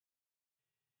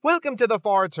Welcome to the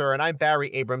Far Turn. I'm Barry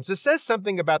Abrams. It says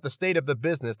something about the state of the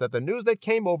business that the news that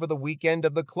came over the weekend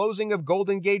of the closing of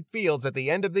Golden Gate Fields at the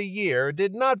end of the year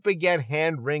did not beget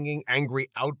hand-wringing,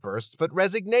 angry outbursts, but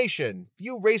resignation.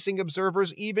 Few racing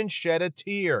observers even shed a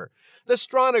tear. The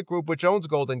Stronach Group, which owns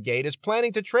Golden Gate, is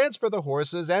planning to transfer the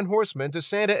horses and horsemen to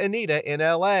Santa Anita in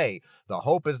L.A. The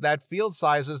hope is that field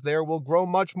sizes there will grow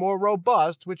much more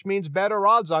robust, which means better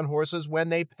odds on horses when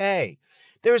they pay.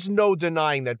 There's no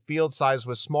denying that field size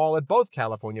was small at both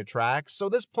California tracks, so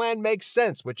this plan makes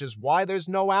sense, which is why there's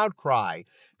no outcry.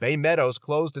 Bay Meadows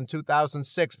closed in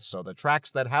 2006, so the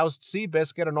tracks that housed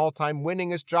Seabiscuit and all-time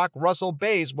winningest jock Russell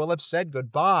Bays will have said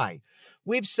goodbye.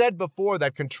 We've said before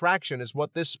that contraction is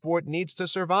what this sport needs to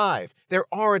survive. There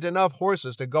aren't enough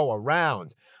horses to go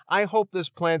around. I hope this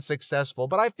plan's successful,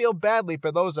 but I feel badly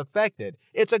for those affected.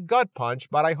 It's a gut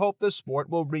punch, but I hope the sport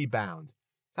will rebound.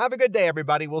 Have a good day,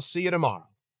 everybody. We'll see you tomorrow.